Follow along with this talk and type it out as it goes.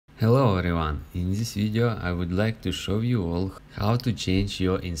Hello everyone, in this video I would like to show you all how to change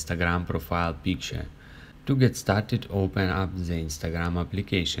your Instagram profile picture. To get started, open up the Instagram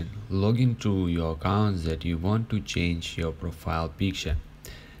application, log into your account that you want to change your profile picture.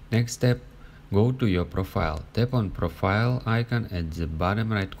 Next step, go to your profile, tap on profile icon at the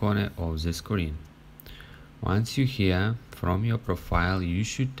bottom right corner of the screen. Once you're here, from your profile you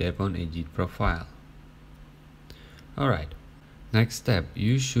should tap on edit profile. Alright. Next step,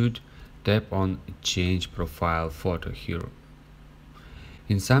 you should tap on change profile photo here.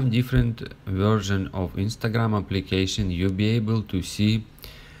 In some different version of Instagram application, you'll be able to see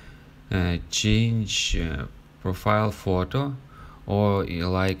change profile photo, or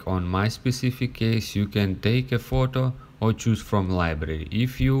like on my specific case, you can take a photo or choose from library.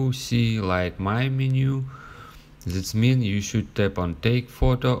 If you see like my menu, that means you should tap on take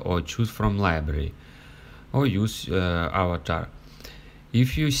photo or choose from library, or use avatar.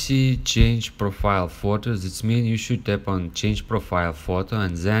 If you see change profile photo, that means you should tap on change profile photo,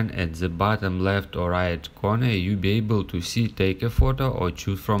 and then at the bottom left or right corner you'll be able to see take a photo or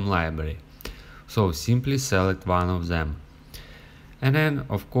choose from library. So simply select one of them. And then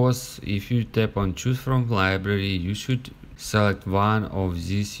of course, if you tap on choose from library, you should select one of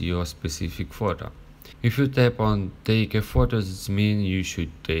these your specific photo. If you tap on take a photo, that means you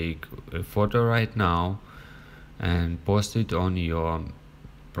should take a photo right now and post it on your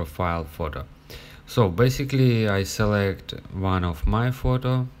profile photo. So basically I select one of my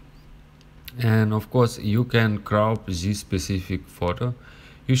photo, and of course you can crop this specific photo.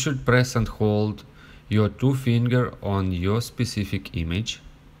 You should press and hold your two finger on your specific image,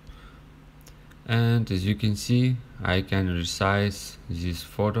 and as you can see I can resize this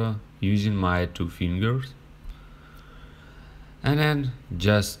photo using my two fingers. And then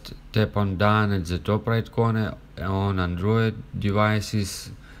just tap on done at the top right corner. On Android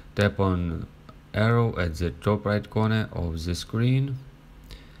devices, tap on arrow at the top right corner of the screen,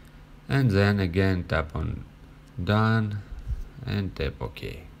 and then again tap on done and tap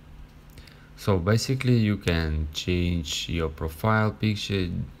OK. So basically you can change your profile picture,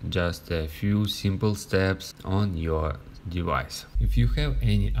 just a few simple steps on your device. If you have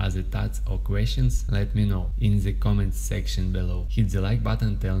any other thoughts or questions, let me know in the comments section below. Hit the like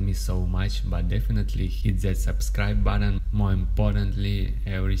button, tell me so much, but definitely hit that subscribe button. More importantly,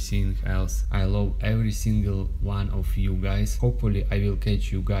 everything else. I love every single one of you guys. Hopefully I will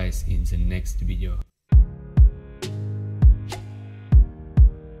catch you guys in the next video.